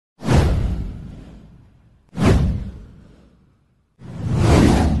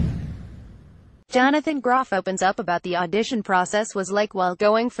Jonathan Groff opens up about the audition process was like while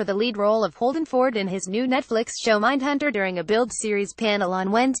going for the lead role of Holden in his new Netflix show Mindhunter during a Build series panel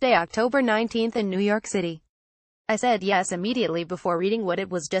on Wednesday, October 19th in New York City. I said yes immediately before reading what it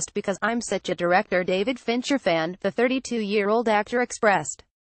was just because I'm such a director David Fincher fan, the 32-year-old actor expressed.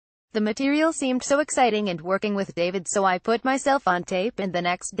 The material seemed so exciting and working with David, so I put myself on tape, and the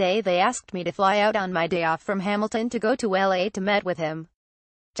next day they asked me to fly out on my day off from Hamilton to go to LA to meet with him.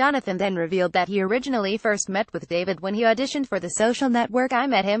 Jonathan then revealed that he originally first met with David when he auditioned for The Social Network. I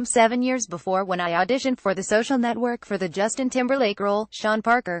met him 7 years before when I auditioned for The Social Network for the Justin Timberlake role, Sean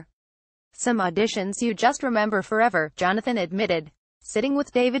Parker. Some auditions you just remember forever, Jonathan admitted. Sitting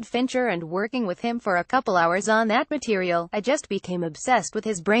with David Fincher and working with him for a couple hours on that material, I just became obsessed with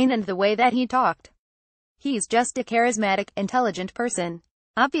his brain and the way that he talked. He's just a charismatic, intelligent person.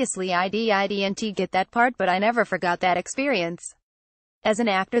 Obviously I didn't get that part, but I never forgot that experience. As an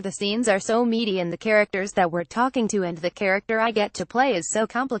actor, the scenes are so meaty and the characters that we're talking to and the character I get to play is so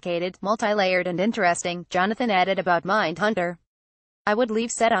complicated, multi-layered and interesting, Jonathan added about Mindhunter. I would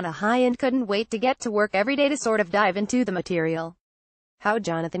leave set on a high and couldn't wait to get to work every day to sort of dive into the material. How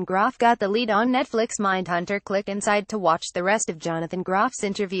Jonathan Groff got the lead on Netflix Mindhunter. Click inside to watch the rest of Jonathan Groff's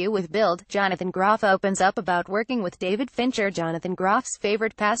interview with Build. Jonathan Groff opens up about working with David Fincher. Jonathan Groff's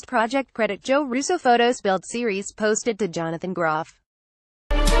favorite past project credit Joe Russo. Photos. Build series posted to Jonathan Groff.